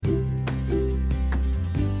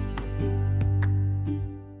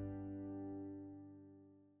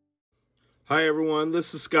Hi everyone,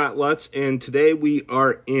 this is Scott Lutz, and today we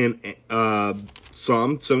are in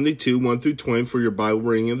Psalm 72, 1 through 20 for your Bible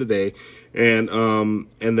reading of the day, and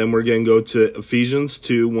then we're going to go to Ephesians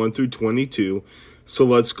 2, 1 through 22. So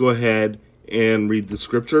let's go ahead and read the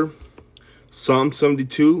scripture. Psalm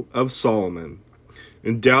 72 of Solomon.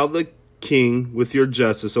 Endow the king with your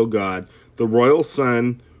justice, O God, the royal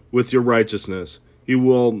son with your righteousness. He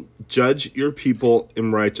will judge your people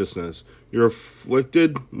in righteousness, your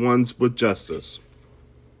afflicted ones with justice.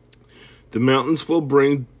 The mountains will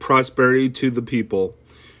bring prosperity to the people,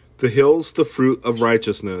 the hills the fruit of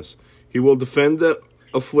righteousness. He will defend the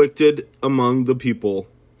afflicted among the people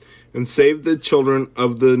and save the children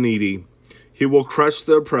of the needy. He will crush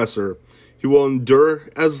the oppressor. He will endure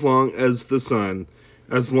as long as the sun,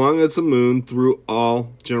 as long as the moon through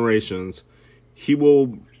all generations. He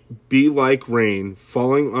will be like rain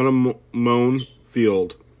falling on a mown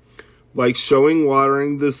field, like showing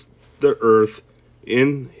watering the earth.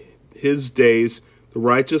 In his days the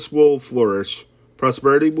righteous will flourish.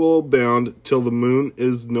 Prosperity will abound till the moon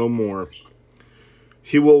is no more.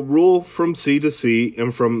 He will rule from sea to sea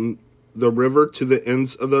and from the river to the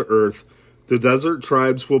ends of the earth. The desert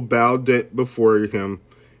tribes will bow before him,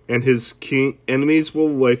 and his enemies will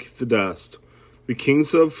lick the dust. The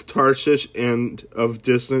kings of Tarshish and of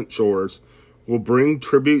distant shores will bring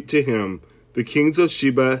tribute to him. The kings of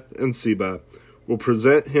Sheba and Seba will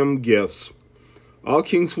present him gifts. All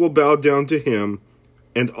kings will bow down to him,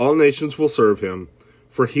 and all nations will serve him.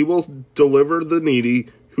 For he will deliver the needy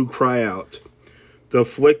who cry out, the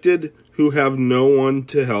afflicted who have no one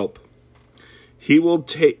to help. He will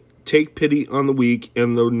take pity on the weak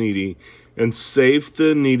and the needy, and save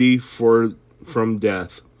the needy from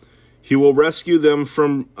death. He will rescue them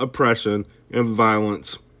from oppression and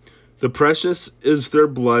violence. The precious is their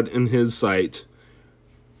blood in his sight.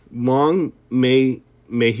 Long may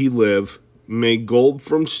he live. May gold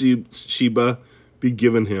from Sheba be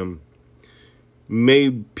given him. May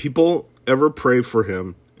people ever pray for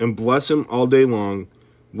him and bless him all day long.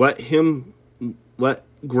 Let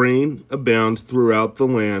grain abound throughout the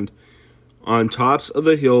land. On tops of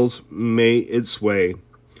the hills may it sway.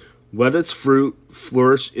 Let its fruit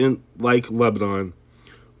flourish like Lebanon.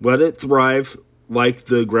 Let it thrive like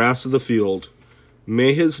the grass of the field.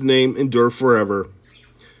 May his name endure forever.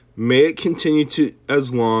 May it continue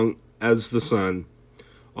as long as the sun.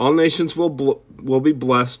 All nations will be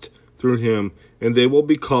blessed through him, and they will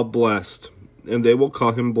be called blessed, and they will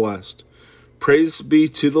call him blessed. Praise be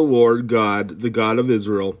to the Lord God, the God of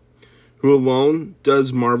Israel, who alone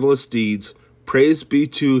does marvelous deeds. Praise be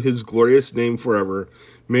to his glorious name forever.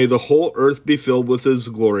 May the whole earth be filled with his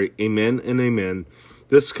glory. Amen and amen.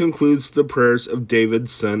 This concludes the prayers of David,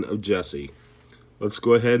 son of Jesse. Let's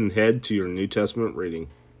go ahead and head to your New Testament reading.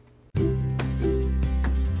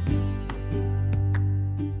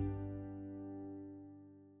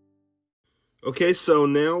 Okay, so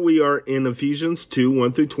now we are in Ephesians 2,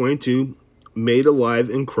 1 through 22, made alive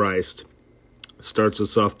in Christ. Starts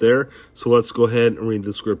us off there, so let's go ahead and read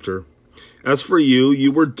the scripture. As for you,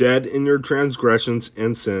 you were dead in your transgressions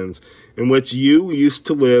and sins, in which you used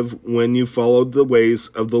to live when you followed the ways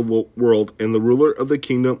of the world and the ruler of the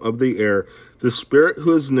kingdom of the air, the spirit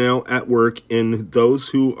who is now at work in those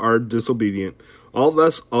who are disobedient. All of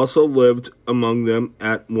us also lived among them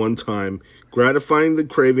at one time, gratifying the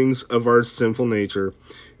cravings of our sinful nature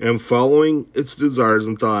and following its desires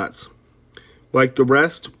and thoughts. Like the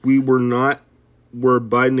rest, we were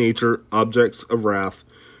by nature objects of wrath.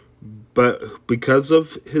 But because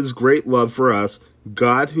of his great love for us,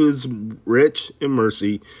 God, who is rich in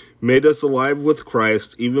mercy, made us alive with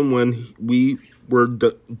Christ even when we were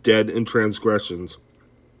dead in transgressions.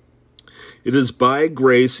 It is by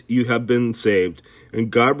grace you have been saved,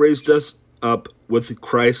 and God raised us up with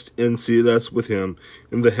Christ and seated us with him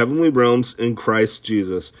in the heavenly realms in Christ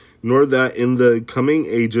Jesus, in order that in the coming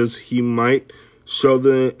ages he might show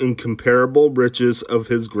the incomparable riches of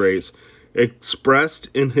his grace, expressed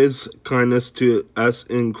in his kindness to us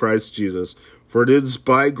in Christ Jesus. For it is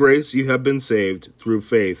by grace you have been saved, through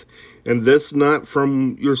faith, and this not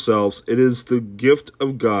from yourselves, it is the gift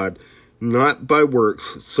of God, not by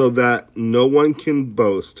works, so that no one can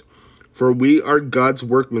boast. For we are God's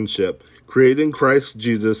workmanship, created in Christ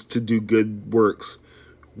Jesus to do good works,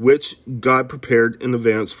 which God prepared in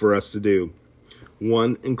advance for us to do.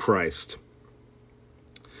 One in Christ.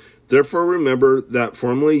 Therefore remember that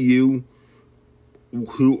formerly you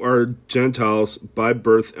who are Gentiles by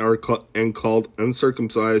birth are and called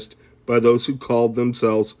uncircumcised by those who called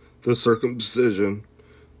themselves the circumcision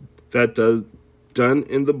that done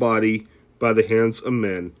in the body by the hands of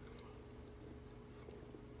men.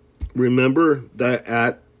 Remember that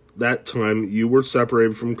at that time you were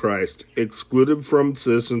separated from Christ, excluded from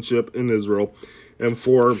citizenship in Israel, and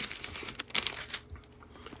for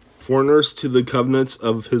foreigners to the covenants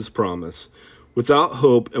of his promise, without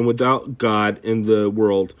hope and without God in the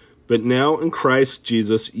world. But now in Christ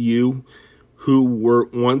Jesus, you who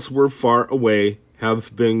once were far away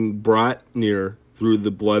have been brought near through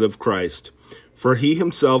the blood of Christ. For he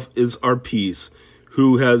himself is our peace,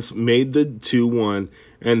 who has made the two one,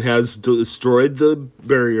 and has destroyed the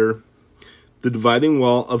barrier, the dividing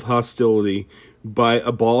wall of hostility, by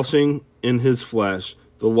abolishing in his flesh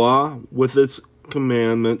the law with its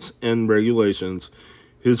commandments and regulations.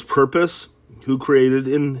 His purpose, who created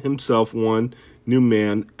in himself one new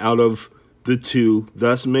man out of the two,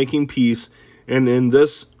 thus making peace, and in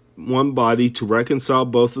this one body to reconcile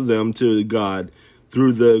both of them to God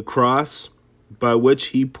through the cross, by which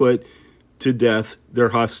he put to death their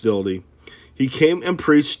hostility. He came and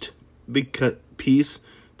preached peace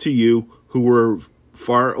to you who were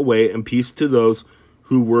far away, and peace to those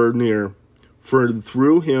who were near. For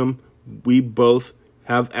through him we both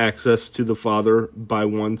have access to the Father by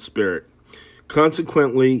one Spirit.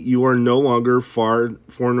 Consequently, you are no longer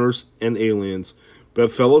foreigners and aliens,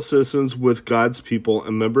 but fellow citizens with God's people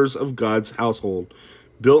and members of God's household,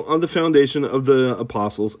 built on the foundation of the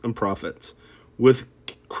apostles and prophets, with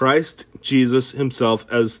Christ Jesus himself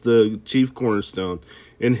as the chief cornerstone.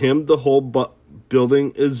 In him the whole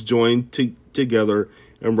building is joined together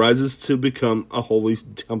and rises to become a holy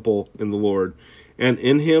temple in the Lord. And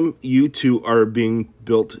in him you two are being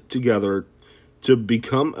built together to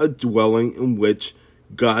become a dwelling in which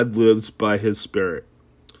God lives by his Spirit.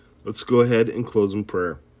 Let's go ahead and close in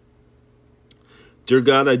prayer. Dear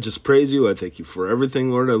God, I just praise you. I thank you for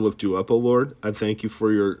everything, Lord. I lift you up, O Lord. I thank you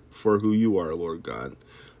for who you are, Lord God.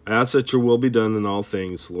 I ask that your will be done in all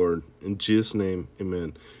things, Lord. In Jesus' name,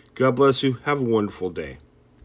 amen. God bless you. Have a wonderful day.